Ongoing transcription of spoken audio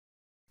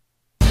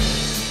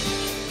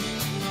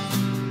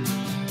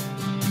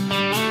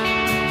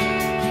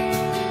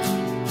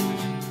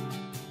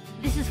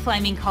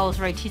Flaming Coals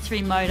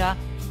Rotisserie motor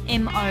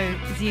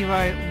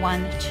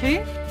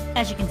MO012.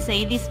 As you can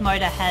see, this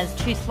motor has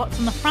 2 slots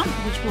on the front,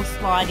 which will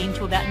slide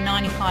into about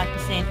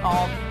 95%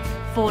 of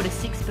 4 to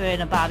 6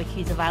 burner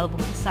barbecues available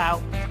for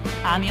sale.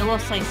 You'll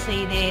also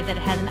see there that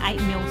it has an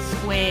 8mm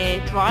square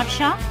drive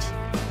shaft,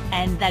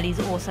 and that is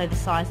also the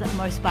size that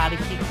most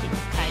barbecue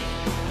kits take.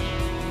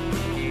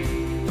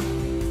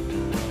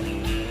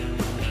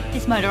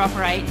 This motor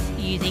operates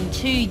using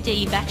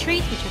 2D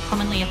batteries, which are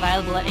commonly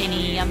available at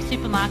any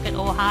supermarket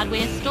or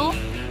hardware store,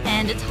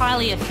 and it's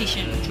highly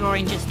efficient,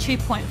 drawing just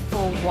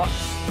 2.4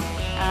 watts.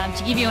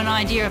 To give you an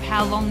idea of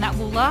how long that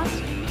will last,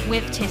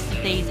 we've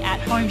tested these at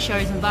home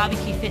shows and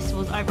barbecue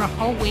festivals over a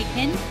whole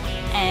weekend,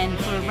 and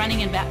for running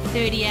in about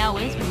 30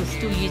 hours we were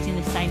still using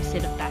the same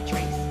set of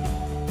batteries.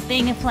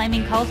 Being a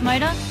Flaming Coals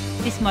motor,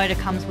 this motor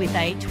comes with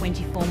a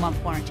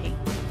 24-month warranty.